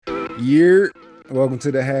Year. Welcome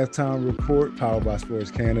to the halftime report, powered by Sports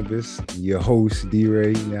Cannabis. Your host,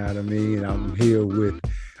 D-Ray, you know what I mean? I'm here with,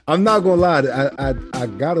 I'm not gonna lie, I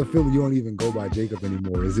got a feeling you don't even go by Jacob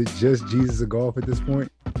anymore. Is it just Jesus of Golf at this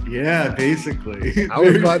point? Yeah, basically. I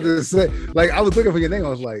was about to say, like, I was looking for your name. I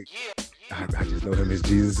was like, I just know him as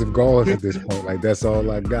Jesus of Golf at this point. Like, that's all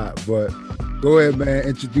I got. But go ahead, man.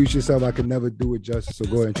 Introduce yourself. I can never do it justice. So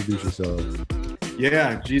go ahead and introduce yourself.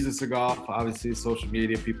 Yeah, Jesus of Golf. Obviously, social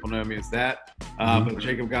media people know me as that. But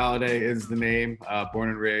Jacob Galladay is the name. Born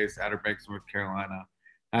and raised Outer Banks, North Carolina.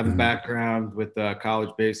 I have a background with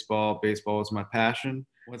college baseball. Baseball was my passion.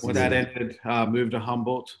 Once that ended, moved to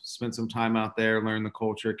Humboldt, spent some time out there, learned the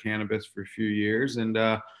culture of cannabis for a few years. And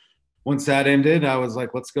once that ended, I was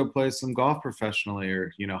like, let's go play some golf professionally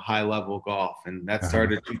or, high level golf. And that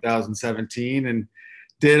started 2017 and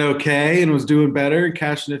did okay and was doing better and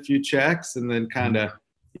cashing a few checks. And then kind of,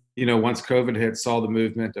 once COVID hit, saw the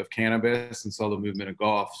movement of cannabis and saw the movement of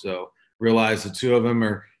golf. So realized the two of them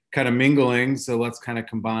are kind of mingling. So let's kind of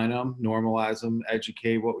combine them, normalize them,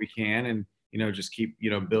 educate what we can, and just keep,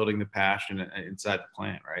 building the passion inside the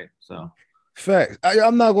plant, right? So facts.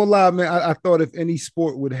 I'm not gonna lie, man. I thought if any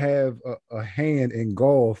sport would have a hand in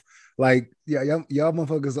golf, like y'all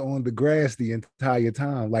motherfuckers are on the grass the entire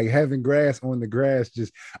time. Like having grass on the grass,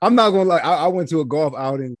 just I'm not gonna lie. I went to a golf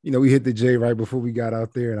outing. We hit the J right before we got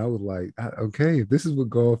out there, and I was like, okay, if this is what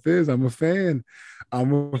golf is, I'm a fan.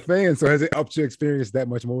 I'm a fan. So has it upped your experience that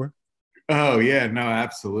much more? Oh yeah, no,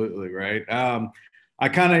 absolutely, right. I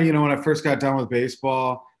kind of, when I first got done with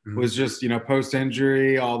baseball, was just, post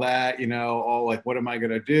injury, all that, all like, what am I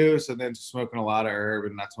gonna do? So then smoking a lot of herb,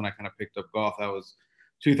 and that's when I kind of picked up golf. That was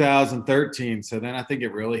 2013. So then I think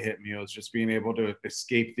it really hit me. It was just being able to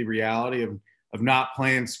escape the reality of not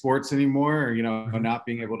playing sports anymore, or, not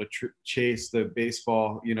being able to chase the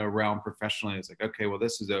baseball, realm professionally. It's like, okay, well,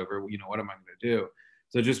 this is over. What am I going to do?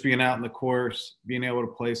 So just being out in the course, being able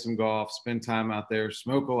to play some golf, spend time out there,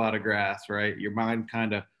 smoke a lot of grass, right? Your mind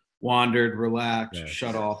kind of wandered, relaxed,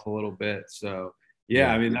 shut off a little bit. So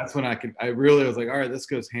yeah, I mean, that's when I really was like, all right, this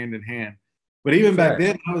goes hand in hand. But even back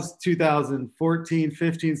then, that was 2014,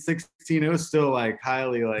 15, 16. It was still like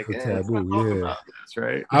highly like taboo, about this,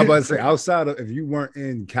 right? I was about to say, outside of if you weren't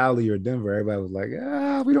in Cali or Denver, everybody was like,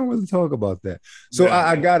 we don't really talk about that. So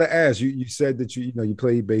I gotta ask you. You said that you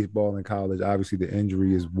played baseball in college. Obviously, the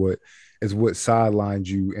injury is what sidelined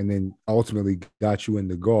you, and then ultimately got you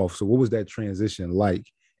into golf. So what was that transition like?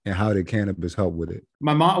 And how did cannabis help with it?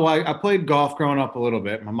 My mom, well, I played golf growing up a little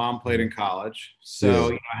bit. My mom played in college,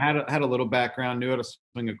 so I had a little background, knew how to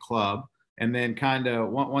swing a club, and then kind of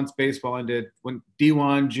once baseball ended, when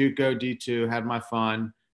D1, JUCO, D2, had my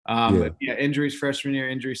fun. But injuries freshman year,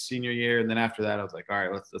 injuries senior year, and then after that, I was like, all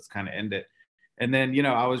right, let's kind of end it. And then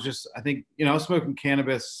I was smoking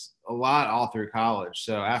cannabis a lot all through college.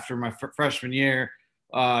 So after my freshman year,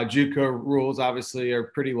 JUCO rules obviously are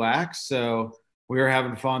pretty lax, so we were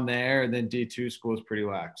having fun there, and then D2 school was pretty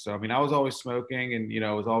lax. So, I mean, I was always smoking and,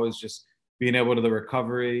 was always just being able to the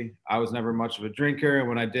recovery. I was never much of a drinker. And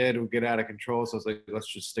when I did, it would get out of control. So I was like,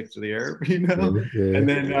 let's just stick to the herb, Yeah. And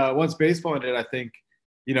then once baseball ended, I think,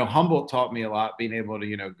 Humboldt taught me a lot, being able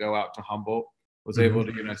to, go out to Humboldt, was able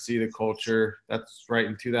to, see the culture. That's right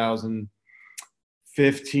in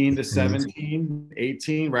 2015 to 17,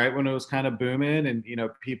 18, right when it was kind of booming and,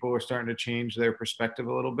 people were starting to change their perspective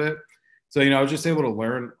a little bit. So, I was just able to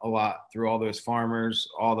learn a lot through all those farmers,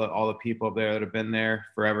 all the people up there that have been there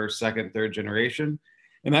forever, second, third generation.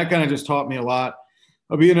 And that kind of just taught me a lot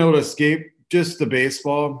of being able to escape just the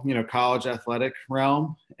baseball, college athletic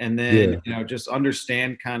realm. And then, just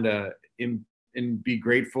understand kind of and be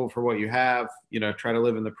grateful for what you have, try to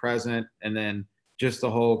live in the present. And then just the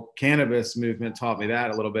whole cannabis movement taught me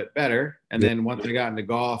that a little bit better. And then once I got into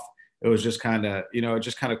golf, it was just kind of, it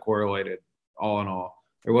just kind of correlated all in all.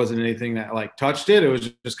 There wasn't anything that like touched it. It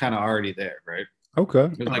was just kind of already there, right? Okay.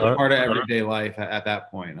 It was like part of everyday life at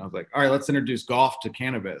that point. I was like, all right, let's introduce golf to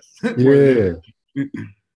cannabis. Yeah.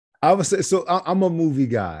 I would say, so I'm a movie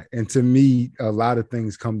guy. And to me, a lot of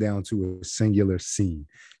things come down to a singular scene.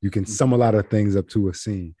 You can sum a lot of things up to a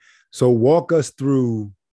scene. So walk us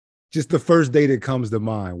through just the first day that comes to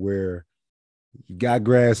mind where you got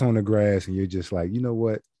grass on the grass and you're just like, you know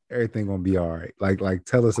what? Everything gonna be all right. Like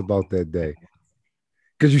tell us about that day.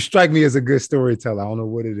 Because you strike me as a good storyteller. I don't know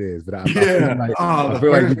what it is, but I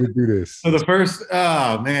feel like you could do this. So the first,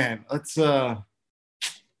 man, it's gonna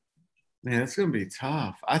be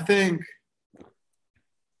tough. I think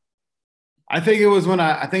it was when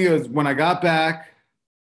I got back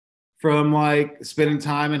from like spending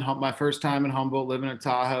time in my first time in Humboldt, living in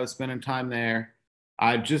Tahoe, spending time there.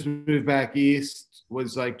 I just moved back east,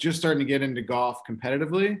 was like just starting to get into golf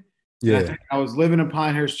competitively. And I Yeah. think I was living in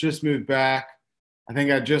Pinehurst, just moved back. I think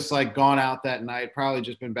I'd just like gone out that night, probably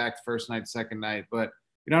just been back the first night, second night. But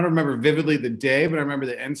I don't remember vividly the day, but I remember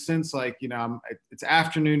the instance. Like, it's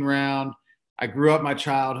afternoon round. I grew up my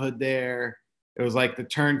childhood there. It was like the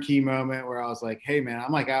turnkey moment where I was like, hey man,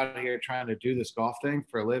 I'm like out here trying to do this golf thing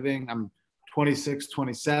for a living. I'm 26,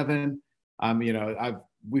 27.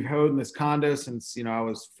 We've owned this condo since, I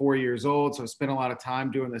was 4 years old. So I spent a lot of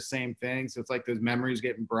time doing the same thing. So it's like those memories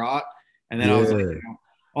getting brought. And then I was like, Yeah.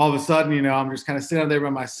 all of a sudden, I'm just kind of sitting out there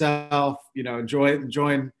by myself,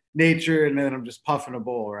 enjoying nature. And then I'm just puffing a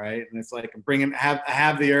bowl. Right. And it's like, I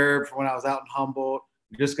have the herb from when I was out in Humboldt,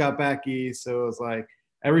 just got back east. So it was like,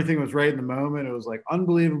 everything was right in the moment. It was like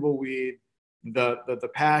unbelievable weed. The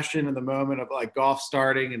passion and the moment of like golf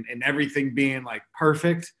starting and everything being like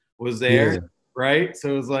perfect was there. Yeah. Right.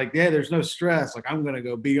 So it was like, yeah, there's no stress. Like, I'm going to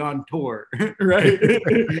go be on tour. Right.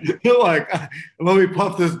 Like, let me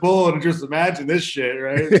puff this bowl and just imagine this shit.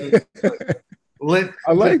 Right. Lit.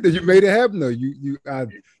 I like that you made it happen though.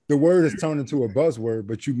 The word is turned into a buzzword,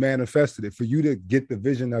 but you manifested it. For you to get the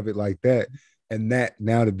vision of it like that, and that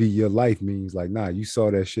now to be your life means like, nah, you saw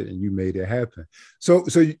that shit and you made it happen. So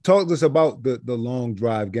you talk to us about the long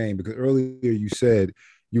drive game, because earlier you said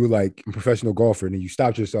you were like a professional golfer, and then you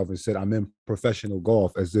stopped yourself and said, I'm in professional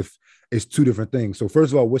golf, as if it's two different things. So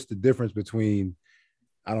first of all, what's the difference between,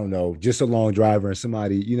 I don't know, just a long driver and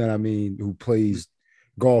somebody, you know what I mean, who plays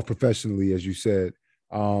golf professionally, as you said,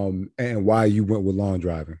 and why you went with long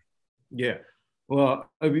driving? Yeah. Well,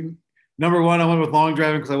 I mean, number one, I went with long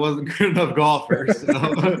driving because I wasn't good enough golfer.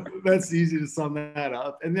 So that's easy to sum that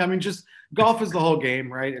up. And I mean, just golf is the whole game,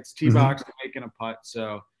 right? It's tee box and making a putt.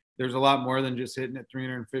 So there's a lot more than just hitting it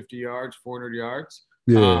 350 yards, 400 yards.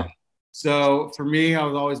 Yeah. So for me, I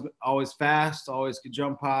was always fast, always could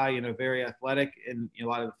jump high, very athletic in a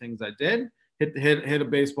lot of the things I did. Hit a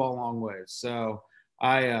baseball a long ways. So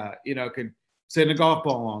I could send a golf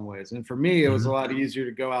ball a long ways. And for me, it was a lot easier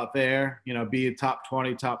to go out there, be a top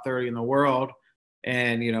 20, top 30 in the world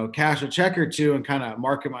and, cash a check or two and kind of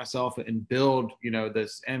market myself and build,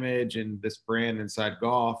 this image and this brand inside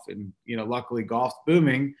golf. And, luckily golf's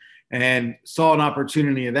booming, and saw an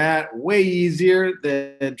opportunity of that way easier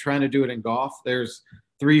than trying to do it in golf. There's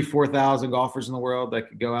 4,000 golfers in the world that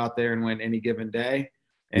could go out there and win any given day.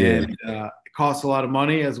 And it costs a lot of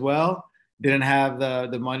money as well. Didn't have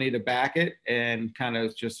the money to back it, and kind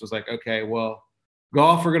of just was like, okay, well,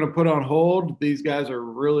 golf we're going to put on hold. These guys are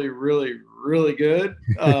really, really, really good.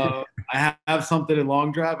 I have something in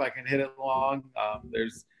long drive. I can hit it long.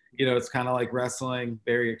 There's, it's kind of like wrestling,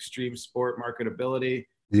 very extreme sport marketability.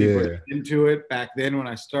 People are into it back then when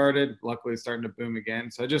I started. Luckily, it's starting to boom again.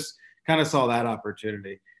 So I just kind of saw that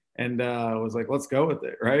opportunity and was like, let's go with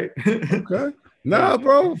it, right? Okay. Nah,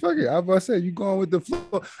 bro, fuck it. I was about to say, you going with the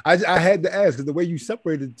flow. I had to ask, because the way you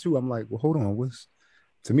separated the two, I'm like, well, hold on.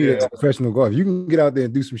 To me, that's professional golf. You can get out there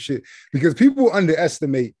and do some shit, because people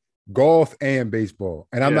underestimate golf and baseball.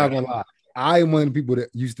 And I'm not gonna lie, I am one of the people that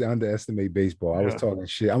used to underestimate baseball. I was talking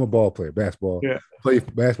shit. I'm a ball player, basketball. Play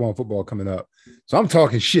basketball and football coming up. So I'm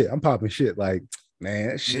talking shit. I'm popping shit like, man,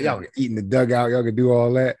 that shit, y'all can eat in the dugout. Y'all can do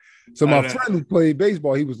all that. So my friend who played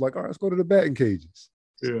baseball, he was like, all right, let's go to the batting cages.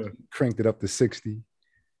 Yeah. Cranked it up to 60.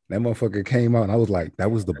 That motherfucker came out and I was like,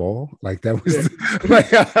 that was the ball? Like that was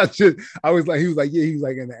I was like, he was like, yeah, he was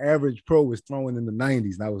like, and the average pro was throwing in the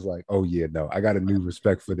 90s. And I was like, oh yeah, no, I got a new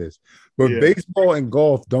respect for this. But baseball and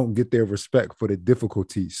golf don't get their respect for the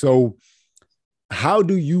difficulty. So how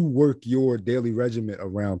do you work your daily regimen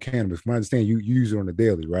around cannabis? From I understand, you use it on a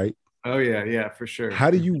daily, right? Oh yeah, for sure.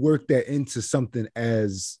 How do you work that into something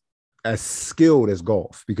as skilled as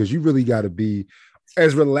golf? Because you really got to be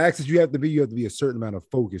as relaxed as you have to be a certain amount of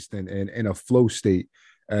focused and in a flow state,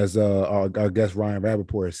 as our guest Ryan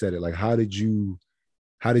Rappaport has said it. Like, how did you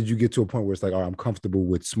get to a point where it's like, I'm comfortable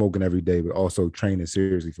with smoking every day, but also training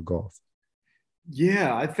seriously for golf?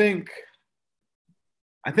 Yeah, I think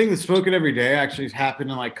the smoking every day actually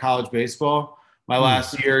happened in like college baseball. My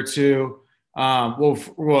last year or two,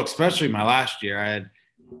 well, especially my last year,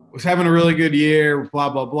 was having a really good year, blah,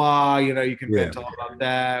 blah, blah. You can vent all about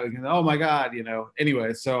that. Oh my God,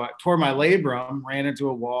 Anyway, so I tore my labrum, ran into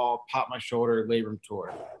a wall, popped my shoulder, labrum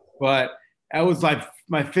tore. But that was like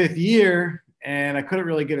my fifth year and I couldn't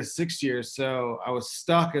really get a sixth year. So I was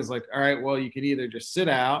stuck as like, all right, well, you can either just sit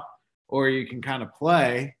out or you can kind of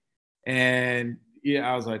play. And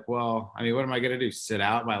I was like, well, I mean, what am I going to do? Sit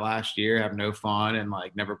out my last year, have no fun and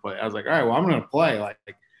like never play. I was like, all right, well, I'm going to play. Like,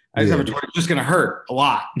 I just have Yeah. a torque. It's just gonna hurt a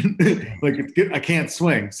lot. Like I can't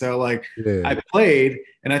swing. So like Yeah. I played,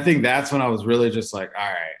 and I think that's when I was really just like, all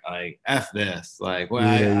right, like F this. Like, well,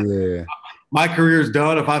 Yeah. Yeah. my career's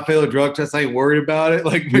done. If I fail a drug test, I ain't worried about it.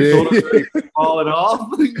 Like my Yeah. shoulders are falling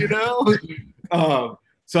off, you know?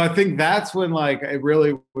 So I think that's when like it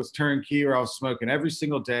really was turnkey, where I was smoking every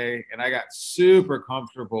single day, and I got super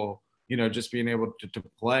comfortable, you know, just being able to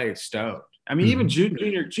play stoned. I mean, even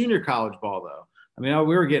junior college ball though. I mean,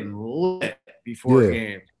 we were getting lit before Yeah.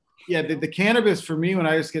 games. Yeah, the cannabis for me, when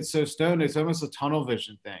I just get so stoned, it's almost a tunnel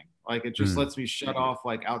vision thing. Like it just lets me shut off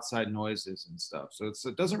like outside noises and stuff. So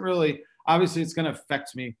it doesn't really, obviously it's going to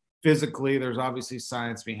affect me physically. There's obviously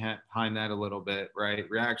science behind that a little bit, right?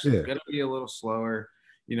 Reaction's Yeah. going to be a little slower.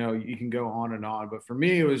 You know, you can go on and on. But for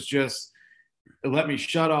me, it was just, it let me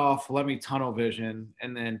shut off, let me tunnel vision.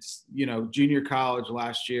 And then, you know, junior college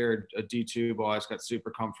last year, a D2 ball, I just got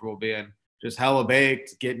super comfortable being just hella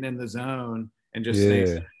baked, getting in the zone and just staying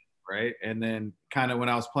Yeah. right. And then kind of when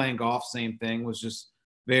I was playing golf, same thing, was just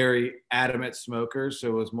very adamant smoker. So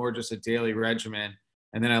it was more just a daily regimen.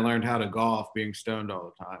 And then I learned how to golf being stoned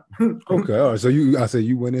all the time. Okay. All right. So I said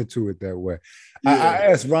you went into it that way. I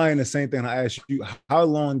Yeah. asked Ryan the same thing. I asked you, how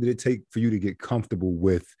long did it take for you to get comfortable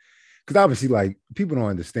with? Because obviously, like, people don't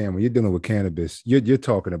understand when you're dealing with cannabis, you're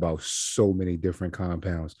talking about so many different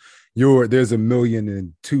compounds. There's a million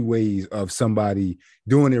and two ways of somebody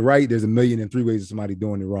doing it right. There's a million and three ways of somebody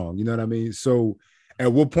doing it wrong. You know what I mean? So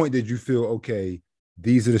at what point did you feel, okay,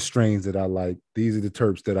 these are the strains that I like, these are the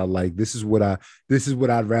terps that I like, this is what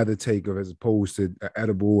I'd rather take of, as opposed to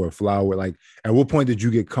edible or flower? Like, at what point did you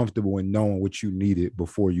get comfortable in knowing what you needed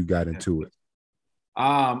before you got into it?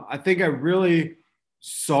 I think I really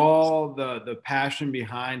saw the passion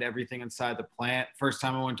behind everything inside the plant. First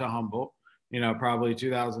time I went to Humboldt, you know, probably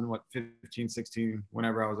 2015, 16,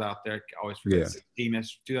 whenever I was out there. I always forget, Yeah.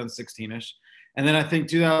 16ish, 2016ish. And then I think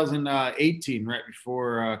 2018, right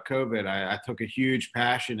before COVID, I took a huge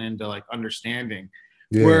passion into like understanding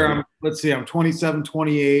where let's see, I'm 27,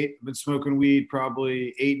 28. I've been smoking weed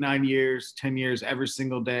probably 8, 9 years, 10 years every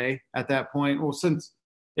single day at that point. Well, since,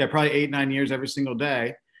 yeah, probably 8, 9 years every single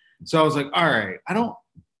day. So I was like, all right,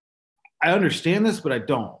 I understand this, but I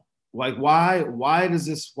don't. Like, why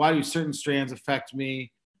do certain strands affect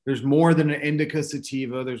me? There's more than an indica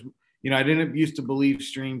sativa. There's, you know, I didn't used to believe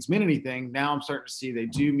strains meant anything. Now I'm starting to see they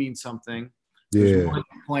do mean something. There's more than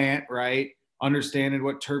the plant, right? Understanding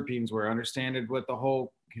what terpenes were, understanding what the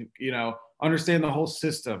whole, you know, understand the whole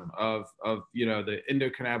system of, you know, the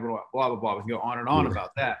endocannabinoid, blah, blah, blah. We can go on and on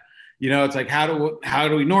about that. You know, it's like, how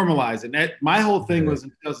do we normalize it? And my whole thing was in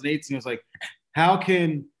 2018, it was like, how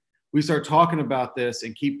can we start talking about this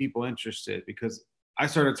and keep people interested? Because I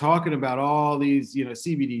started talking about all these, you know,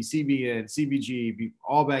 CBD, CBN, CBG,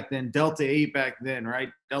 all back then, Delta 8 back then, right?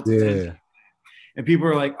 Delta 10. And people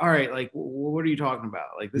are like, all right, like, what are you talking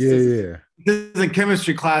about? Like, this isn't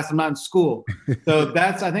chemistry class. I'm not in school. So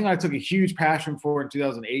I think I took a huge passion for in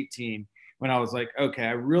 2018 when I was like, okay,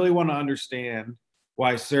 I really want to understand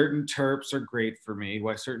why certain terps are great for me,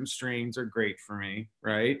 why certain strains are great for me,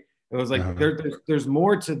 right? It was like, there's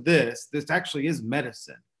more to this. This actually is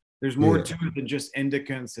medicine. There's more to it than just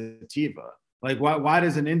indica and sativa. Like, why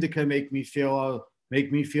does an indica make me feel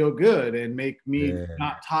good and make me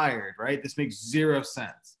not tired, right? This makes zero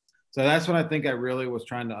sense. So that's when I think I really was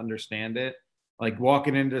trying to understand it. Like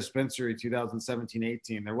walking into dispensary 2017,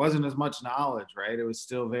 18, there wasn't as much knowledge, right? It was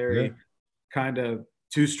still very kind of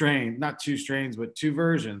not two strains, but two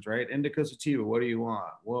versions, right? Indica, sativa, what do you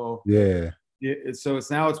want? Well, so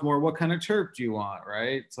it's more, what kind of terp do you want,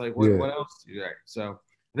 right? It's like, what else do you like? So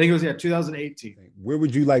I think it was 2018. Where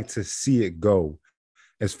would you like to see it go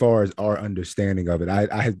as far as our understanding of it?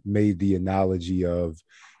 I had made the analogy of,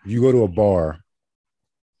 you go to a bar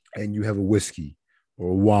and you have a whiskey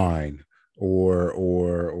or wine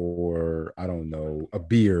or I don't know, a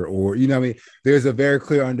beer, or, you know what I mean? There's a very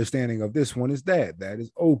clear understanding of, this one is that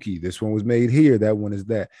is oaky, this one was made here, that one is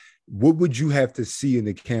that. What would you have to see in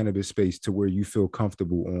the cannabis space to where you feel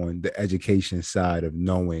comfortable on the education side of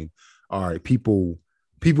knowing, all right, people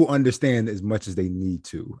understand as much as they need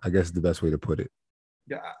to, I guess is the best way to put it?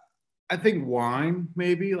 Yeah, I think wine,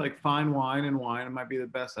 maybe like fine wine and wine, it might be the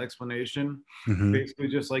best explanation. Basically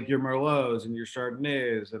just like your Merlots and your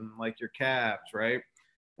Chardonnays and like your Cabs, right?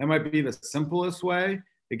 That might be the simplest way.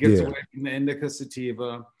 It gets away from the indica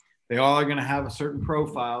sativa. They all are going to have a certain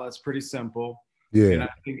profile. That's pretty simple. And I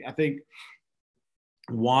think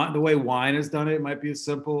the way wine has done it might be a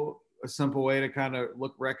simple way to kind of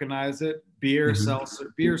recognize it. Beer,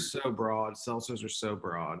 seltzer, beer's so broad. Seltzers are so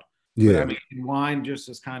broad. But I mean, wine just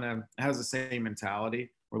is kind of has the same mentality.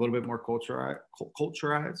 we're a little bit more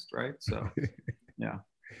culturized, right? So, yeah.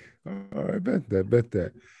 All right, bet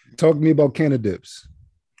that. Talk to me about Canadips.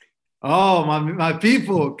 Oh, my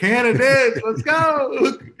people, candidates, let's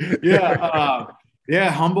go. Yeah,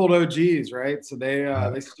 Humboldt OGs, right? So they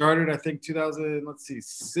started, I think, 16,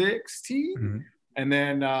 Mm-hmm. and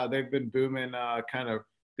then they've been booming. Kind of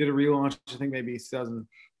did a relaunch, I think maybe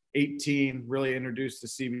 2018. Really introduced the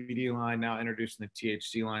CBD line, now introducing the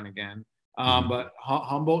THC line again. But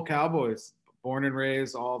Humboldt Cowboys, born and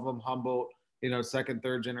raised, all of them Humboldt. Second,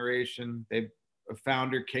 third generation. They've a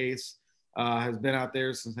founder case. Has been out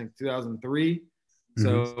there since I think 2003.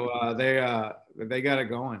 So they got it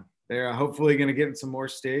going. They're hopefully going to get in some more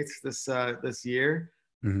states this year.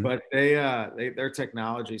 But their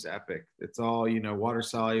technology is epic. It's all water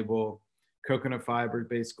soluble, coconut fiber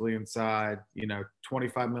basically inside.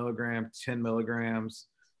 25 milligrams, 10 milligrams.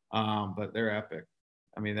 But they're epic.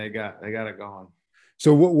 I mean, they got it going.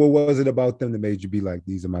 So what was it about them that made you be like,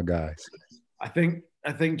 these are my guys? I think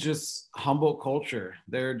just Humboldt culture.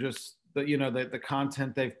 They're just the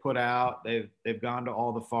content they've put out. They've gone to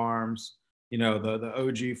all the farms, the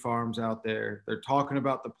OG farms out there. They're talking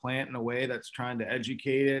about the plant in a way that's trying to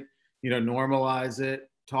educate it, normalize it,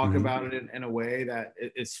 talk about it in a way that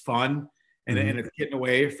is fun, and it's getting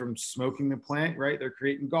away from smoking the plant. Right? They're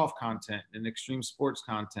creating golf content and extreme sports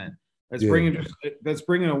content. That's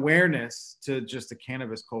bringing awareness to just the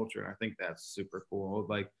cannabis culture. And I think that's super cool.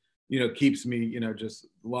 Like, keeps me, just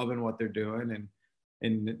loving what they're doing,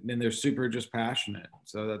 and they're super just passionate.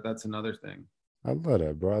 So that's another thing. I love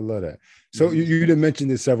that, bro. I love that. So you done mentioned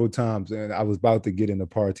this several times, and I was about to get in the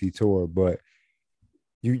party tour, but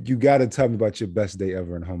you got to tell me about your best day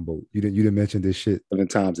ever in Humboldt. You didn't mention this shit 7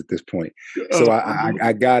 times at this point. So I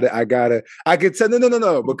could tell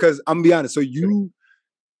no, because I'm gonna be honest. So you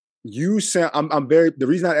sound, the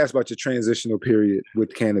reason I asked about your transitional period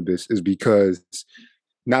with cannabis is because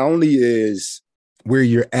not only is where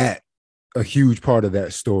you're at a huge part of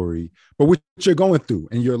that story, but what you're going through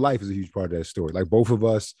in your life is a huge part of that story. Like both of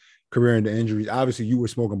us, career into injuries. Obviously, you were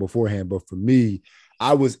smoking beforehand, but for me,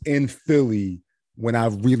 I was in Philly when I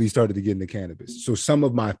really started to get into cannabis. So some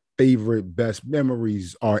of my favorite, best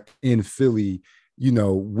memories are in Philly,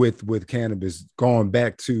 with cannabis, going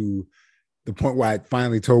back to the point where I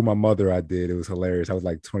finally told my mother I did. It was hilarious. I was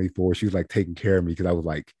like 24. She was like taking care of me because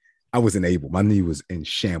I wasn't able. My knee was in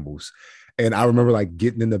shambles. And I remember like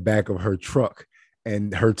getting in the back of her truck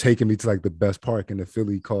and her taking me to like the best park in the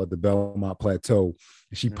Philly called the Belmont Plateau.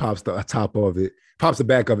 And she pops the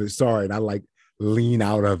back of it. Sorry. And I like lean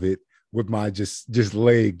out of it with my just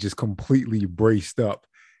leg just completely braced up.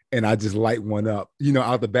 And I just light one up,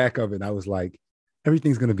 out the back of it. And I was like,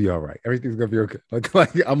 everything's going to be all right. Everything's going to be okay.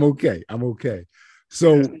 Like I'm okay.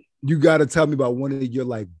 So you got to tell me about one of your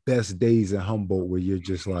like best days in Humboldt where you're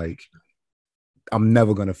just like, I'm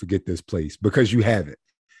never going to forget this place, because you have it.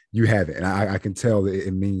 And I can tell that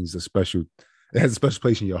it means it has a special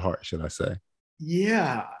place in your heart, should I say?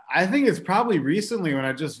 Yeah. I think it's probably recently when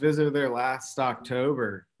I just visited there last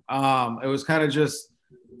October. It was kind of just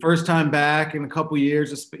first time back in a couple of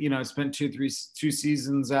years. I spent two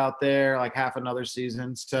seasons out there, like half another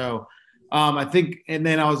season. So I think, and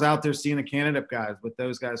then I was out there seeing the Canada guys with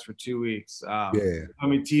those guys for 2 weeks.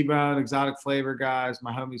 Homie T-Bone, Exotic Flavor guys,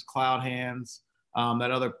 my homies Cloud Hands,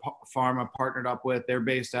 that other farm I partnered up with, they're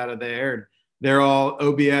based out of there. They're all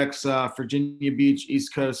OBX, Virginia Beach,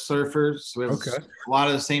 East Coast surfers. So we have a lot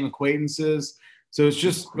of the same acquaintances. So it's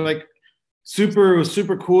just like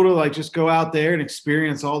super cool to like just go out there and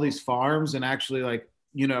experience all these farms and actually like,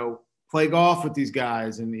 play golf with these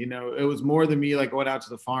guys. And, it was more than me like going out to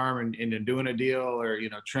the farm and doing a deal or,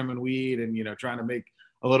 trimming weed and, trying to make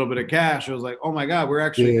a little bit of cash. It was like, oh my God, we're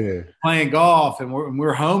actually playing golf and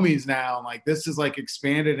we're homies now. And like, this is like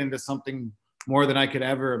expanded into something more than I could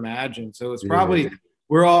ever imagine. So it's probably,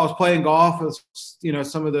 we're all playing golf with,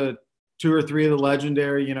 some of the 2 or 3 of the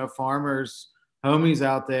legendary, farmers, homies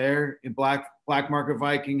out there in Black Market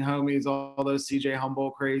Viking homies, all those CJ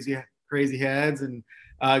Humboldt crazy heads and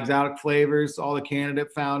Exotic Flavors, all the candidate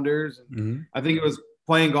founders. And I think it was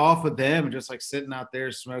playing golf with them and just like sitting out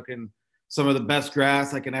there smoking some of the best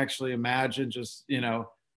grass I can actually imagine, just,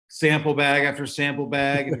 sample bag after sample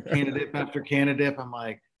bag and candidate after candidate. I'm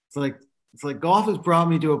like, it's like golf has brought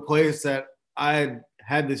me to a place that I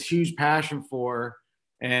had this huge passion for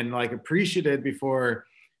and like appreciated before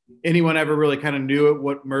anyone ever really kind of knew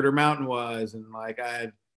what Murder Mountain was. And like, I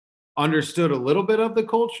had understood a little bit of the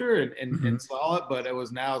culture and saw it, but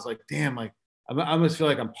it's like, damn, like I almost feel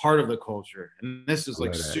like I'm part of the culture. And this is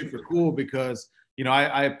like super cool because,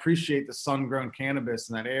 I appreciate the sun-grown cannabis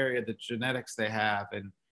in that area, the genetics they have.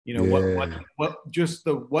 And you know,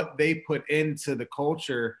 what they put into the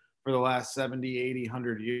culture for the last 70, 80,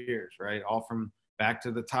 100 years, right? All from back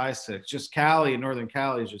to the Thai sticks. Just Cali and Northern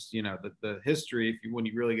Cali is just, you know, the history, when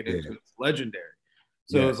you really get into it, it's legendary.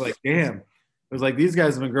 So it was like, damn, it was like these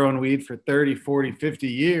guys have been growing weed for 30, 40, 50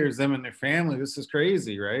 years, them and their family. This is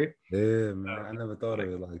crazy, right? Yeah, man. I never thought of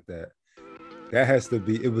it like that. That has to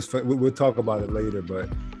be, it was fun. We'll talk about it later, but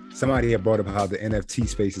somebody had brought up how the NFT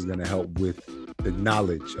space is going to help with the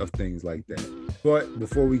knowledge of things like that. But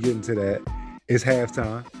before we get into that, it's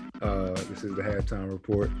halftime. This is the halftime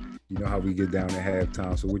report. You know how we get down at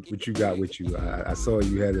halftime. So what you got with you? I saw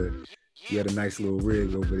you had a nice little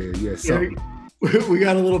rig over there. You had something. We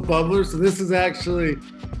got a little bubbler. So this is actually,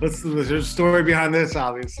 there's a story behind this,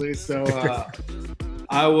 obviously. So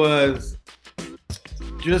I was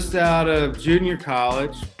just out of junior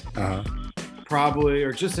college, probably,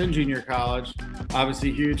 or just in junior college,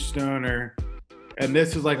 obviously huge stoner. And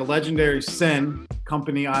this was like a legendary Sen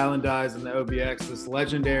company, Island Eyes and the OBX, this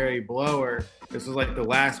legendary blower. This was like the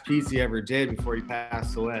last piece he ever did before he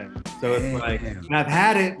passed away. So it's like, and I've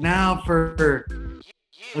had it now for,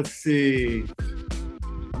 let's see,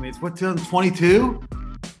 I mean, it's what, 2022?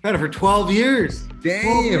 I've had it for 12 years. Damn.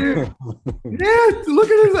 12 years. Yeah, look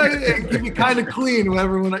at this. It can be kind of clean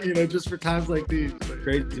whenever, you know, just for times like these.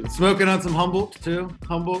 Crazy. Smoking on some Humboldt too.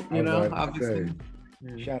 Humboldt, you know, obviously.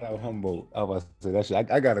 Yeah. Shout out Humboldt. I was about to say that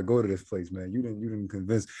shit. I gotta go to this place, man. You didn't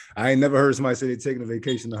convince. I ain't never heard somebody say they're taking a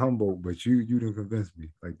vacation to Humboldt, but you didn't convince me.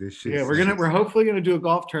 Like this shit. Yeah, we're hopefully gonna do a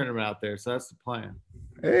golf tournament out there. So that's the plan.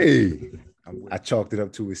 Hey, I chalked it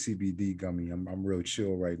up to a CBD gummy. I'm real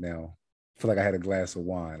chill right now. I feel like I had a glass of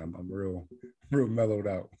wine. I'm real mellowed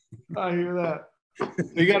out. I hear that.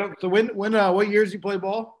 You got so when what years you play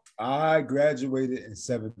ball? I graduated in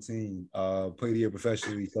 17. Played here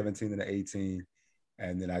professionally 17 and 18.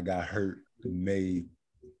 And then I got hurt May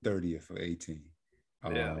 30th of 18.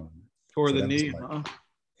 Tore the knee, huh?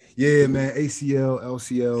 Yeah, man. ACL,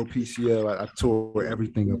 LCL, PCL. I tore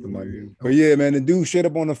everything up in my knee. But yeah, man, the dude straight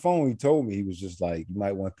up on the phone, he told me, he was just like, you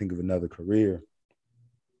might want to think of another career.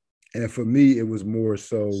 And for me, it was more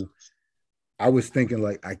so, I was thinking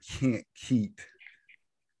like, I can't keep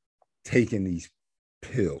taking these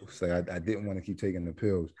pills. Like I didn't want to keep taking the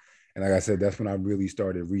pills. And like I said, that's when I really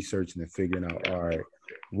started researching and figuring out, all right,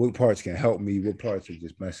 what parts can help me? What parts are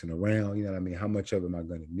just messing around? You know what I mean? How much of it am I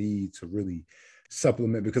going to need to really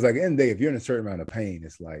supplement? Because like at the end of the day, if you're in a certain amount of pain,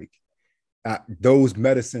 it's like those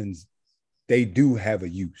medicines, they do have a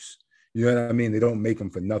use. You know what I mean? They don't make them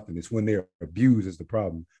for nothing. It's when they're abused is the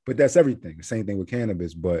problem. But that's everything. The same thing with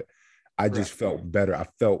cannabis. But I just felt better. I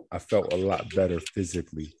felt a lot better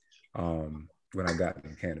physically when I got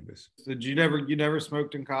in cannabis. So you never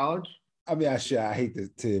smoked in college? I mean, I hate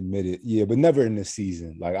to admit it. Yeah, but never in the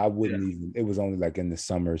season. Like I wouldn't even, it was only like in the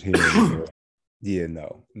summers here. Yeah,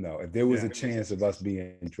 no. If there was a chance of us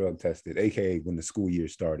being drug tested, AKA when the school year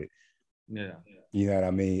started. Yeah. You know what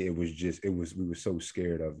I mean? We were so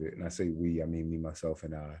scared of it. And I say we, I mean me, myself,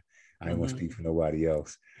 and I. I don't want to speak for nobody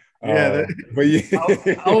else. Yeah. But yeah.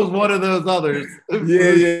 I was one of those others.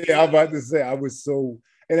 Yeah. I'm about to say I was so,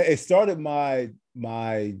 and it started my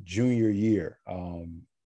junior year.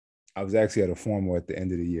 I was actually at a formal at the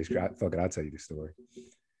end of the year. Fuck it, I'll tell you the story.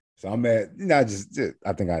 So I'm at,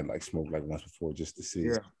 I think I like smoked like once before just to see.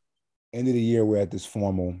 Yeah. End of the year, we're at this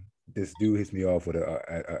formal. This dude hits me off with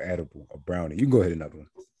a edible, a brownie. You can go ahead another one.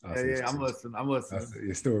 I'm listening.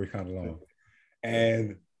 Your story kind of long.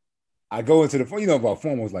 And I go into the, about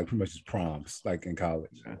formals like pretty much just proms, like in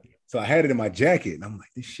college. Yeah. So I had it in my jacket and I'm like,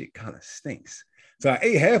 this shit kind of stinks. So I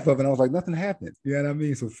ate half of it and I was like, nothing happened. You know what I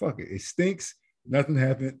mean? So fuck it. It stinks. Nothing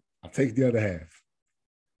happened. I'll take the other half.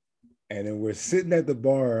 And then we're sitting at the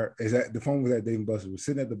bar. The phone was at Dave & Buster's. We're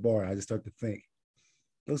sitting at the bar. And I just start to think,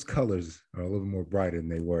 those colors are a little more brighter than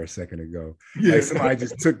they were a second ago. Yeah. Like somebody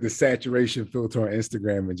just took the saturation filter on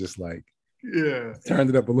Instagram and just like turned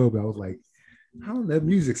it up a little bit. I was like, how that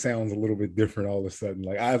music sounds a little bit different all of a sudden.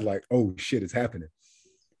 Like I was like, oh shit, it's happening.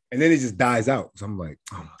 And then it just dies out. So I'm like,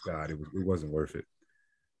 oh my God, it wasn't worth it.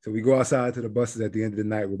 So we go outside to the buses at the end of the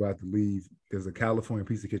night. We're about to leave. There's a California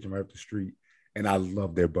Pizza Kitchen right up the street. And I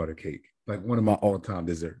love their butter cake. Like one of my all-time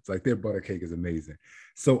desserts. Like their butter cake is amazing.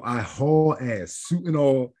 So I haul ass, suit and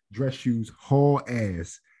all, dress shoes, haul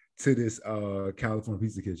ass to this California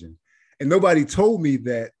Pizza Kitchen. And nobody told me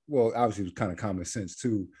that, well, obviously it was kind of common sense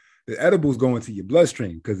too. The edibles go into your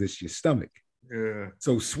bloodstream because it's your stomach. Yeah.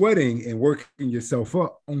 So sweating and working yourself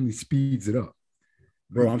up only speeds it up.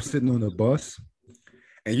 Bro, I'm sitting on the bus.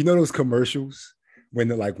 And you know those commercials when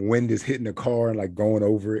the like wind is hitting the car and like going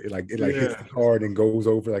over it, like it like hits the car and then goes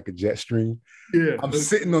over like a jet stream. Yeah. I'm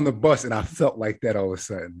sitting on the bus and I felt like that all of a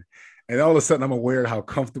sudden. And all of a sudden I'm aware of how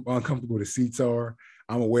uncomfortable the seats are.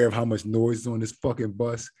 I'm aware of how much noise is on this fucking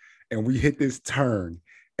bus. And we hit this turn.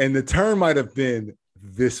 And the turn might have been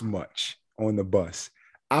this much on the bus.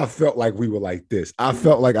 I felt like we were like this. I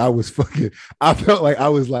felt like I was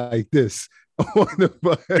like this on the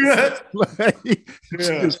bus. Like,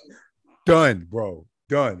 just done, bro.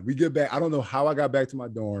 Done. We get back. I don't know how I got back to my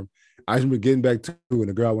dorm. I just remember getting back to it, and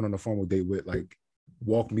the girl I went on a formal date with, like,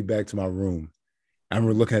 walked me back to my room. I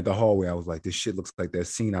remember looking at the hallway. I was like, this shit looks like that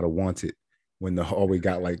scene out of Wanted when the hallway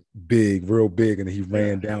got like big, real big, and he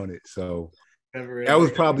ran down it. So that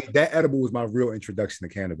was probably, that edible was my real introduction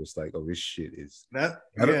to cannabis. Like, oh, this shit is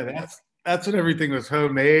that's when everything was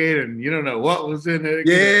homemade and you don't know what was in it.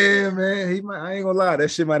 Yeah, man. I ain't gonna lie, that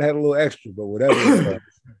shit might have had a little extra, but whatever.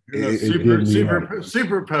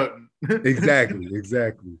 Super potent. Exactly.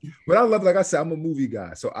 But I love, like I said, I'm a movie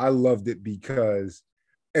guy, so I loved it because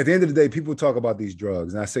at the end of the day, people talk about these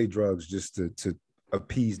drugs, and I say drugs just to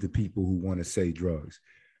appease the people who want to say drugs.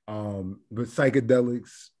 But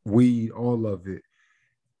psychedelics, weed, all of it.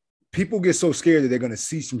 People get so scared that they're gonna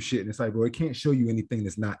see some shit, and it's like, bro, it can't show you anything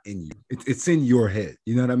that's not in you. It's in your head.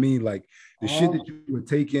 You know what I mean? Like the shit that you were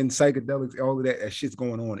taking, psychedelics, all of that shit's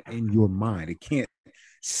going on in your mind. It can't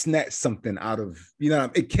snatch something out of, you know,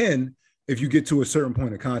 it can if you get to a certain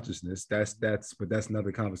point of consciousness. But that's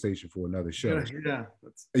another conversation for another show.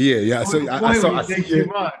 Yeah. So I see too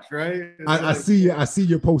much, right? I see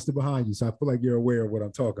your poster behind you, so I feel like you're aware of what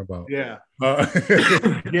I'm talking about. Yeah.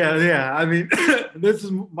 I mean,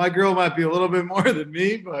 my girl might be a little bit more than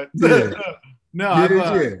me, but I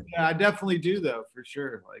definitely do though, for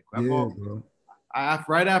sure. Like bro.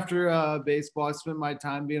 Right after baseball, I spent my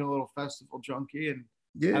time being a little festival junkie and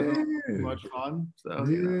having much fun. So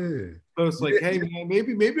so it's like, hey man,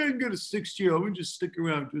 maybe I can go to 6th year. Let me just stick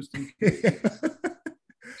around just in case.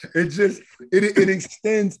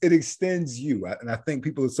 it extends you, and I think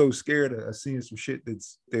people are so scared of seeing some shit they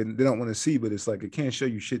don't want to see, but it's like it can't show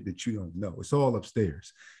you shit that you don't know. It's all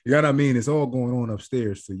upstairs. You know what I mean? It's all going on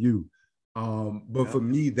upstairs for you. But for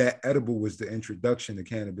me, that edible was the introduction to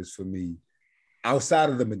cannabis for me, outside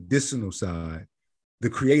of the medicinal side, the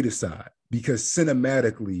creative side. Because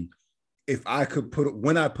cinematically, if I could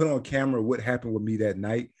when I put on camera what happened with me that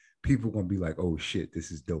night, people are gonna be like, oh shit,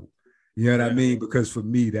 this is dope. You know what I mean? Because for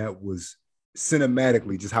me, that was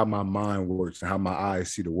cinematically just how my mind works and how my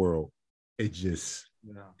eyes see the world. It just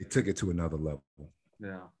it took it to another level.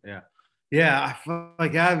 Yeah. I feel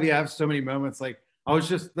like I have so many moments. Like I was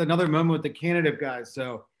just another moment with the candidate guys.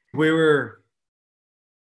 So we were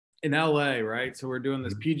in LA, right? So we're doing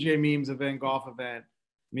this PGA Memes event, golf event.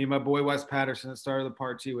 Me and my boy Wes Patterson started the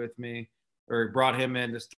party with me, or brought him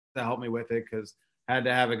in just to help me with it, because I had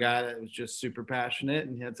to have a guy that was just super passionate,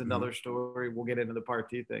 and that's another story. We'll get into the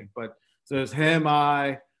party thing, but so it's him,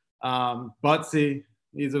 Butsy.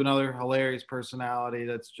 He's another hilarious personality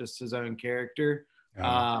that's just his own character.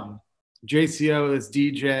 JCO is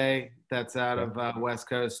DJ, that's out of West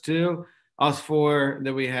Coast too. Us four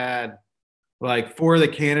that we had. Like 4 of the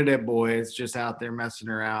candidate boys just out there messing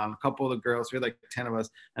around. A couple of the girls, we had like 10 of us,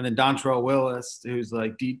 and then Dontrell Willis, who's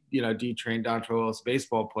like D-trained Dontrell Willis,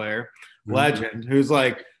 baseball player, legend, who's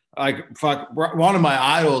like one of my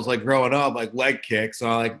idols, like growing up, like leg kicks.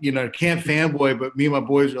 So like, can't fanboy, but me and my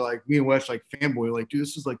boys are like, me and Wes like fanboy, like, dude,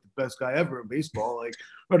 this is like the best guy ever in baseball. Like,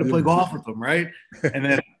 we're to play golf with him, right? And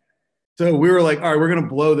then so we were like, all right, we're gonna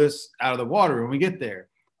blow this out of the water when we get there.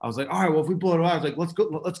 I was like, all right, well, if we blow it out, I was like,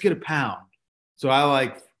 let's get a pound. So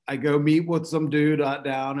I go meet with some dude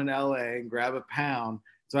down in LA and grab a pound.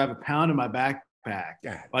 So I have a pound in my backpack,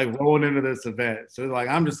 like rolling into this event. So like,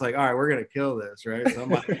 I'm just like, all right, we're going to kill this. Right. So I'm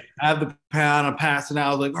like, I have the pound, I'm passing out. I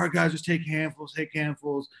was like, all right, guys, just take handfuls.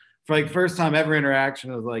 For like first time ever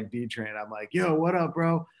interaction with like D-Train. I'm like, yo, what up,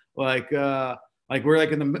 bro? Like we're like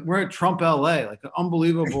we're at Trump LA, like an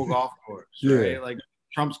unbelievable golf course, right? Like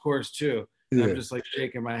Trump's course too. And I'm just like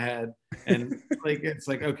shaking my head, and like it's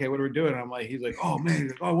like, okay, what are we doing? And I'm like, he's like, oh man,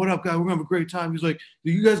 like, oh, what up, guys? We're gonna have a great time. He's like,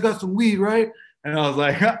 you guys got some weed, right? And I was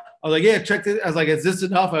like, yeah, check this. I was like, is this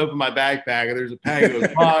enough? I opened my backpack and there's a pack. He goes,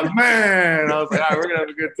 oh man. I was like, all right, we're gonna have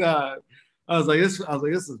a good time. I was like, this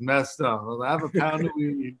is messed up. I was like, I have a pound of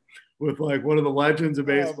weed with like one of the legends of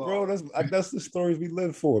baseball. Bro, that's the stories we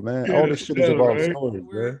live for, man. All this shit is about stories,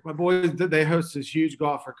 man. My boys, they host this huge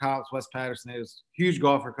Golf for Cops. Wes Patterson has huge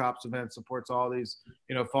Golf for Cops event, supports all these,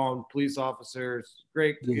 fallen police officers.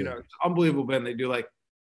 Great, unbelievable event. They do like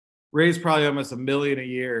raise probably almost $1 million a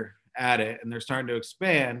year at it, and they're starting to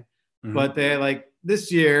expand. But they like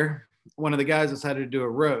this year, one of the guys decided to do a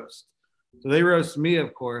roast. So they roast me,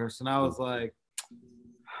 of course. And I was like,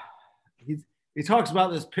 he talks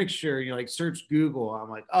about this picture, you like search Google. I'm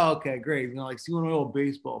like, oh, okay, great. You know, like see one of my old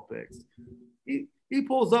baseball pics. He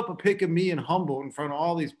pulls up a pic of me in Humboldt in front of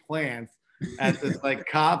all these plants at this like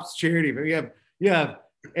cops charity. But you have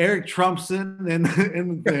Eric Trumpson in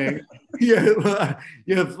the thing.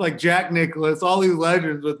 You have like Jack Nicklaus, all these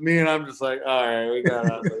legends with me, and I'm just like, all right, we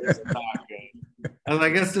got this is not good. I was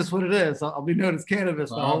like, that's just what it is. I'll be known as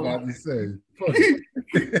cannabis. I'm about to say.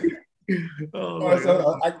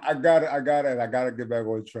 So I got it. I gotta get back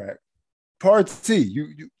on track. Part T,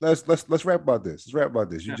 you let's rap about this. Let's rap about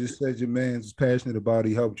this. You just said your man's passionate about it.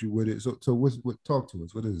 He helped you with it. So what talk to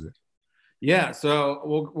us. What is it? Yeah, so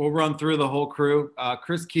we'll run through the whole crew.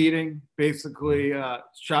 Chris Keating basically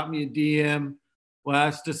shot me a DM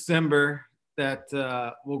last December that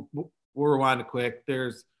we'll rewind it quick.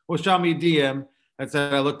 Shot me a DM that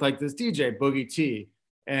said I looked like this DJ, Boogie T.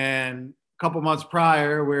 And a couple months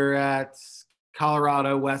prior, we were at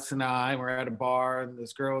Colorado, Wes and I, we're at a bar, and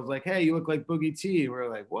this girl was like, hey, you look like Boogie T. We're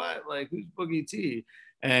like, what? Like, who's Boogie T?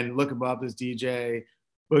 And look him up, this DJ.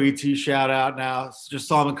 Boogie T, shout out now. Just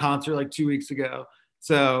saw him in concert like 2 weeks ago.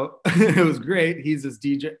 So it was great. He's this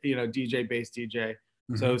DJ, DJ, bass DJ.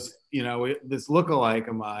 Mm-hmm. So, this lookalike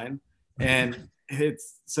of mine. And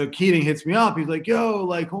so Keating hits me up. He's like, yo,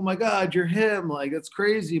 like, oh my God, you're him. Like, that's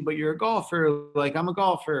crazy, but you're a golfer. Like, I'm a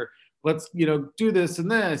golfer. Let's, do this and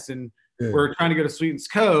this. And we're trying to go to Sweetens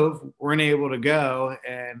Cove. Weren't able to go.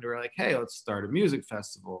 And we're like, hey, let's start a music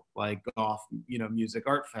festival, like golf, music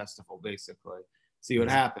art festival, basically. See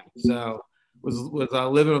what happens. So was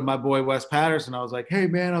living with my boy Wes Patterson. I was like, hey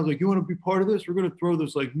man, you want to be part of this? We're gonna throw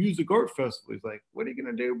this like music art festival. He's like, what are you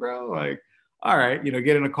gonna do, bro? Like, all right,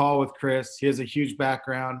 get in a call with Chris. He has a huge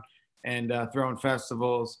background and throwing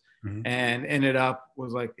festivals, and ended up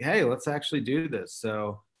was like, hey, let's actually do this.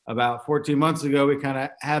 So about 14 months ago, we kind of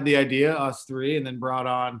had the idea, us three, and then brought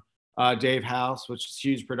on Dave House, which is a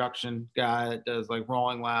huge production guy that does like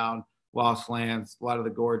Rolling Loud, Lost Lands, a lot of the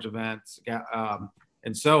Gorge events,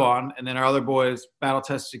 and so on. And then our other boys, Battle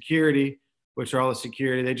Test Security, which are all the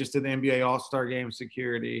security. They just did the NBA All-Star Game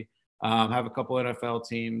security, have a couple NFL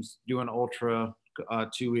teams, doing Ultra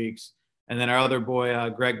 2 weeks. And then our other boy,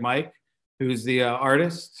 Greg Mike, who's the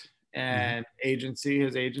artist and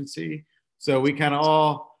his agency. So we kind of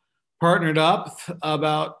all partnered up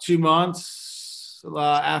about 2 months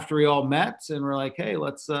after we all met. And we're like, hey,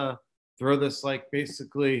 let's throw this like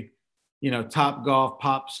basically Top Golf,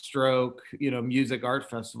 Pop Stroke, music art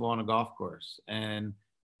festival on a golf course. And,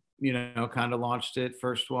 kind of launched it.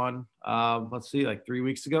 First one, let's see, like 3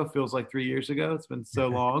 weeks ago, feels like 3 years ago. It's been so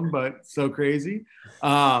long, but so crazy.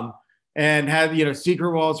 And had,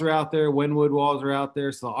 Secret Walls are out there, Wynwood Walls are out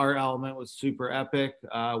there. So the art element was super epic.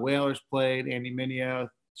 Whalers played, Andy Mineo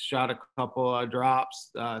shot a couple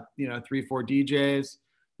drops, 3-4 DJs,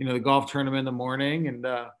 the golf tournament in the morning and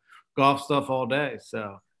golf stuff all day.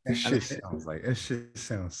 So that shit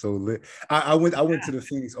sounds so lit. I went to the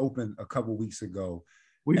Phoenix Open a couple weeks ago.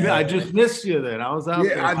 I just missed you then. I was out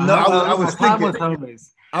there. I know. I was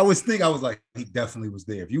thinking. I was like, he definitely was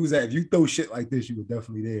there. If you throw shit like this, you were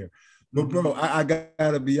definitely there. But bro, I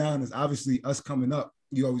gotta be honest. Obviously, us coming up,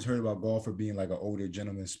 you always heard about golfer being like an older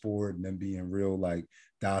gentleman sport and then being real like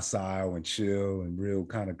docile and chill and real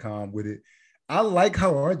kind of calm with it. I like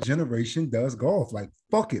how our generation does golf. Like,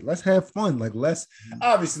 fuck it, let's have fun. Like,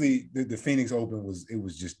 obviously the Phoenix Open was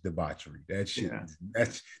just debauchery. That shit,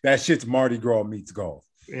 that shit's Mardi Gras meets golf.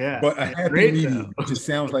 Yeah. But a happy medium, which just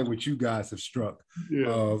sounds like what you guys have struck.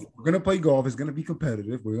 We're gonna play golf. It's gonna be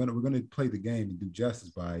competitive. We're gonna play the game and do justice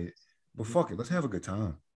by it. But fuck it, let's have a good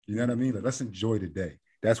time. You know what I mean? Like, let's enjoy the day.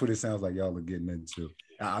 That's what it sounds like y'all are getting into.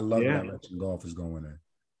 I love that direction golf is going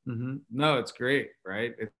in. No, it's great,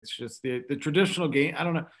 right? It's just the traditional game. I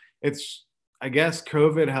don't know. I guess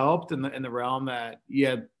COVID helped in the realm that you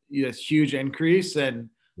had this huge increase, and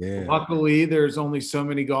luckily there's only so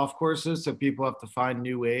many golf courses, so people have to find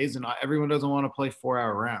new ways, and everyone doesn't want to play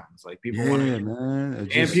 4-hour rounds. Like people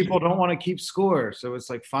people don't want to keep score, so it's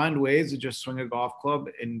like find ways to just swing a golf club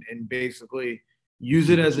and basically use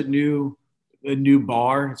it as a new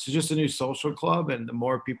bar. It's just a new social club, and the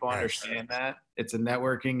more people understand that it's a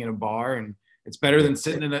networking in a bar, and it's better than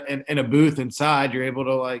sitting in a booth inside. You're able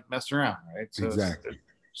to like mess around, right? So exactly.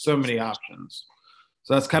 So many options.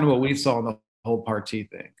 So that's kind of what we saw in the whole party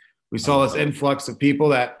thing. We saw this influx of people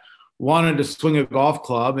that wanted to swing a golf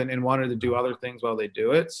club and wanted to do other things while they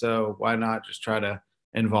do it. So why not just try to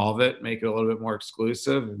involve it, make it a little bit more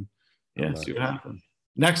exclusive, and see what happens.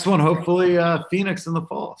 Next one, hopefully Phoenix in the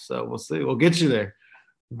fall. So we'll see. We'll get you there.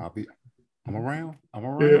 I'm around. I'm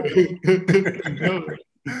Yeah. around.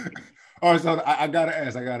 All right, so I gotta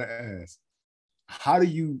ask. How do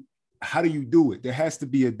you do it? There has to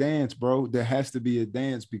be a dance, bro. There has to be a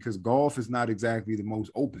dance because golf is not exactly the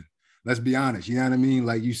most open. Let's be honest. You know what I mean?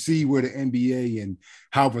 Like you see where the NBA and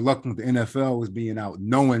how reluctant the NFL is being out,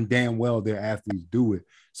 knowing damn well their athletes do it.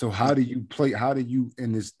 So how do you play? How do you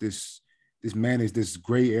in this manage this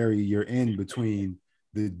gray area you're in between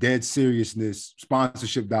the dead seriousness,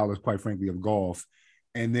 sponsorship dollars, quite frankly, of golf,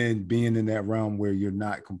 and then being in that realm where you're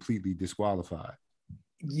not completely disqualified?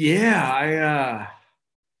 Yeah, I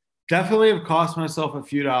definitely have cost myself a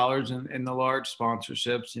few dollars in the large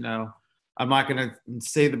sponsorships. I'm not going to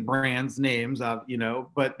say the brands names,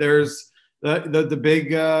 but there's the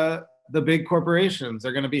big corporations.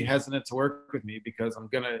 They're going to be hesitant to work with me because I'm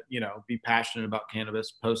going to, be passionate about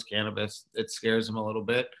cannabis, post cannabis. It scares them a little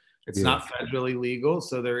bit. It's not federally legal,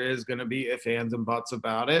 so there is going to be ifs, ands, and buts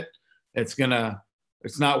about it. It's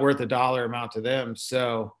not worth a dollar amount to them.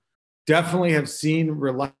 So definitely have seen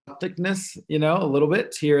reluctantness, a little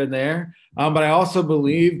bit here and there. But I also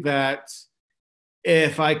believe that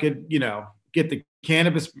if I could, get the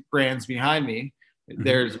cannabis brands behind me,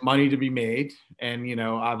 there's money to be made. And,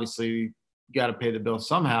 obviously you got to pay the bill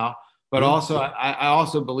somehow. But also, I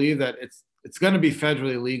also believe that it's going to be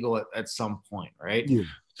federally legal at some point, right? Yeah.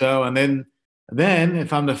 So, and then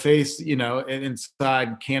if I'm the face,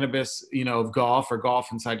 inside cannabis, of golf or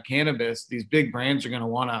golf inside cannabis, these big brands are going to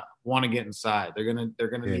want to get inside. They're going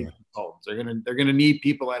to need consultants. They're going to need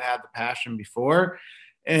people that had the passion before.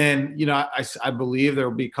 And, I believe there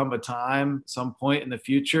will become a time, some point in the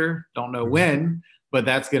future, don't know when, but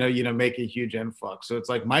that's going to, make a huge influx. So it's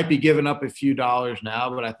like, might be giving up a few dollars now,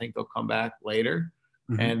 but I think they'll come back later.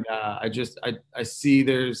 And I see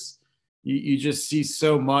you just see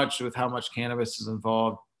so much with how much cannabis is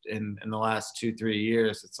involved in the last 2-3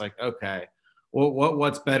 years. It's like, okay, well,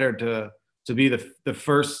 what's better to be the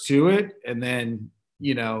first to it and then,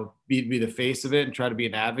 be the face of it and try to be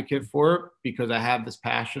an advocate for it because I have this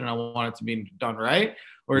passion and I want it to be done right.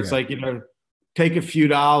 Or it's like, take a few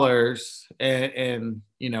dollars and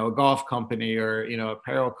a golf company or,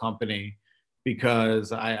 apparel company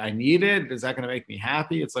because I need it. Is that going to make me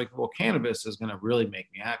happy? It's like, well, cannabis is going to really make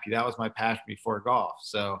me happy. That was my passion before golf.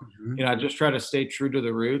 So, I just try to stay true to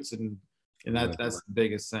the roots and that's the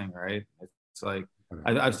biggest thing, right? It's like,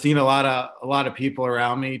 I've seen a lot of people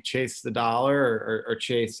around me chase the dollar or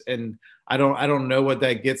chase, and I don't know what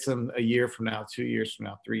that gets them a year from now, 2 years from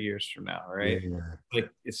now, 3 years from now, right?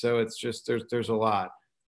 So it's just there's a lot.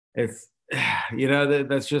 It's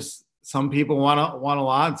that's just some people want a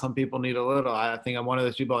lot, and some people need a little. I think I'm one of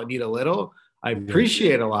those people that need a little. I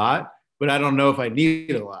appreciate a lot, but I don't know if I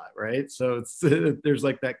need a lot, right? So it's there's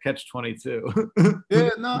like that catch-22.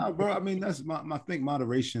 Bro. I mean, that's I think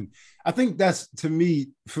moderation. I think that's for me,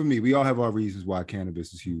 we all have our reasons why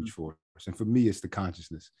cannabis is huge for us. And for me, it's the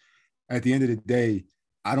consciousness. At the end of the day,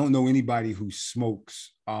 I don't know anybody who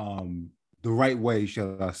smokes the right way,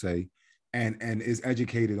 shall I say, and is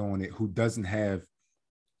educated on it, who doesn't have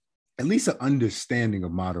at least an understanding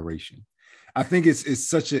of moderation. I think it's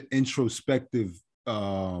such an introspective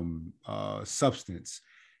substance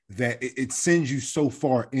that it sends you so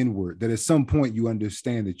far inward that at some point you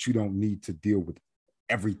understand that you don't need to deal with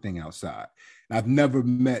everything outside. And I've never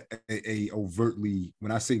met a overtly,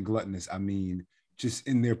 when I say gluttonous, I mean just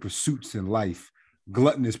in their pursuits in life,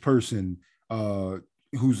 gluttonous person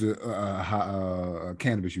who's a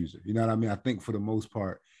cannabis user. You know what I mean? I think for the most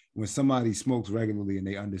part, when somebody smokes regularly and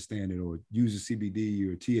they understand it or uses CBD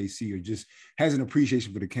or THC or just has an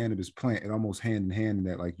appreciation for the cannabis plant, and almost hand in hand in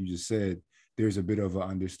that, like you just said, there's a bit of an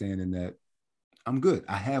understanding that I'm good.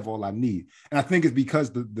 I have all I need. And I think it's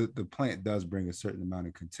because the plant does bring a certain amount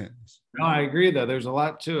of contentness. No, I agree though. There's a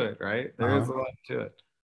lot to it, right? There is a lot to it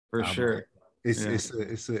for sure.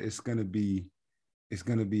 It's gonna be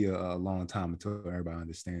a long time until everybody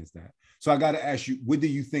understands that. So I got to ask you, what do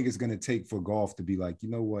you think it's going to take for golf to be like, you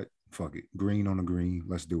know what, fuck it, green on a green,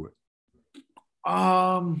 let's do it?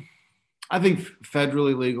 I think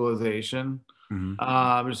federally legalization.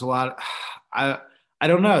 There's a lot. I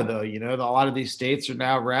don't know though. A lot of these states are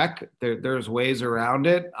now rec. There's ways around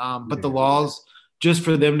it, but the laws just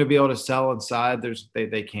for them to be able to sell inside,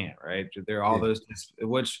 they can't, right? There are all those,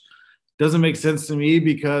 which doesn't make sense to me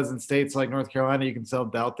because in states like North Carolina, you can sell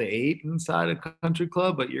Delta 8 inside a country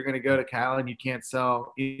club, but you're going to go to Cali and you can't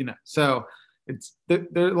sell, So it's a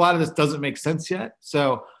lot of this doesn't make sense yet.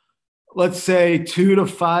 So let's say 2 to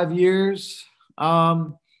 5 years.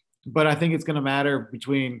 But I think it's going to matter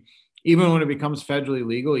between, even when it becomes federally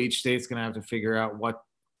legal, each state's going to have to figure out what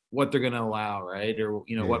what they're going to allow, right? Or,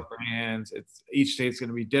 you know, what brands. It's each state's going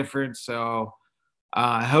to be different. So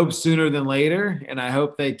I hope sooner than later, and I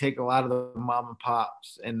hope they take a lot of the mom and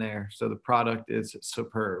pops in there, so the product is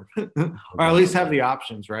superb, or at least have the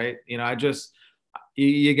options, right? You know,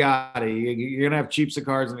 you got it. You're gonna have cheap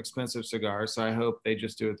cigars and expensive cigars, so I hope they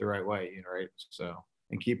just do it the right way, you know, right? So,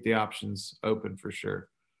 and keep the options open for sure.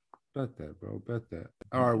 Bet that, bro. Bet that.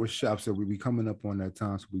 All right, well, Shop, so we be coming up on that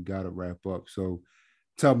time, so we gotta wrap up. So,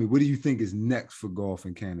 tell me, what do you think is next for golf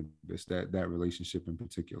and cannabis? That relationship in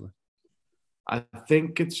particular. I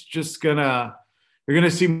think it's just you're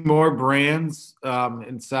gonna see more brands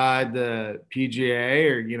inside the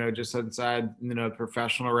PGA, or, you know, just inside, you know,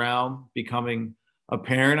 professional realm becoming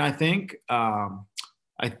apparent. I think pro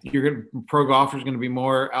golfers going to be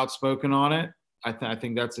more outspoken on it. I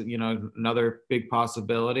think that's, you know, another big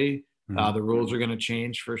possibility. Mm-hmm. The rules are going to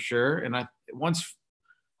change for sure, and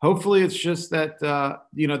hopefully it's just that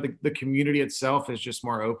you know, the community itself is just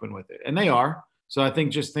more open with it, and they are. So I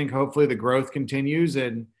think hopefully the growth continues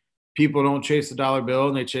and people don't chase the dollar bill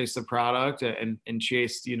and they chase the product and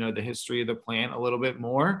chase, you know, the history of the plant a little bit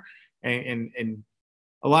more. And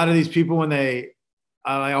a lot of these people,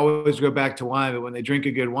 I always go back to wine, but when they drink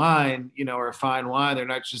a good wine, you know, or a fine wine, they're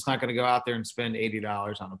not going to go out there and spend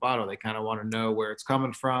 $80 on a bottle. They kind of want to know where it's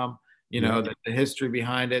coming from, you know, the history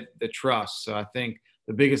behind it, the trust. So I think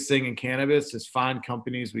the biggest thing in cannabis is find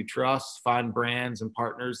companies we trust, find brands and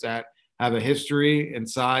partners that have a history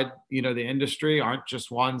inside, you know, the industry, aren't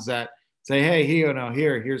just ones that say, hey,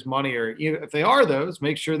 here's money. Or if they are those,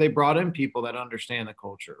 make sure they brought in people that understand the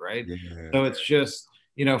culture, right? Yeah. So it's just,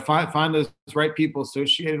 you know, find those right people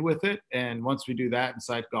associated with it. And once we do that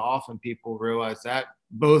inside golf and people realize that,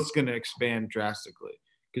 both's going to expand drastically,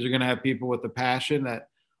 because you're going to have people with the passion that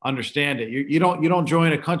understand it. You don't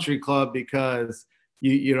join a country club because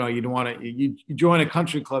you join a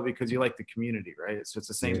country club because you like the community, right? So it's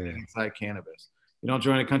the same thing inside cannabis. You don't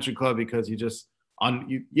join a country club because you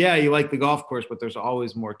like the golf course, but there's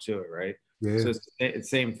always more to it, right? Yeah. So it's the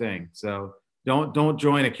same thing. So don't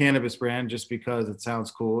join a cannabis brand just because it sounds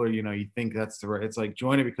cool, or, you know, you think that's the right. It's like,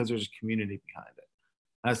 join it because there's a community behind it.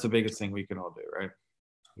 That's the biggest thing we can all do, right?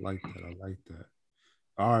 I like that.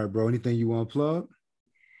 All right, bro. Anything you want to plug?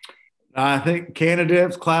 I think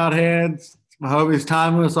Cannadips, Cloud Hands, my homies,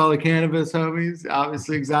 Timeless, all the cannabis homies,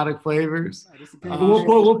 obviously Exotic Flavors.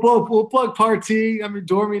 We'll plug Party. I mean,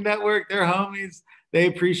 Dormy Network, they're homies. They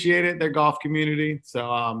appreciate it. Their golf community.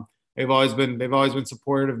 So they've always been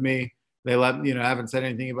supportive of me. They haven't said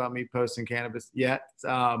anything about me posting cannabis yet.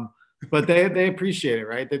 But they appreciate it,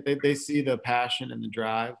 right? They see the passion and the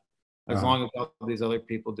drive, as long as all these other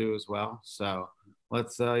people do as well. So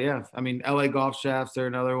let's I mean, LA Golf Shafts, they're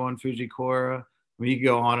another one, Fujikura. I mean, you can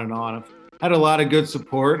go on and on. I've had a lot of good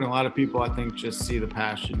support, and a lot of people, I think, just see the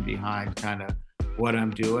passion behind kind of what I'm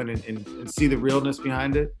doing and see the realness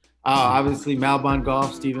behind it. Obviously, Malbon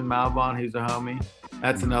Golf, Stephen Malbon, he's a homie.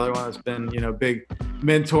 That's another one that's been, you know, big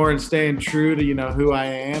mentor and staying true to, you know, who I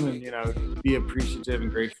am, and, you know, be appreciative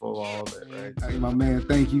and grateful of all of it, right? Hey, my man,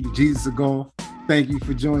 thank you, Jesus of Golf. Thank you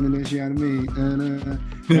for joining us, you know what I mean?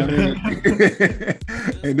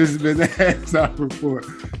 And this has been the Halftime Report.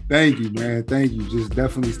 Thank you, man. Thank you. Just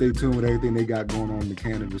definitely stay tuned with everything they got going on in the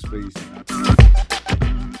cannabis space.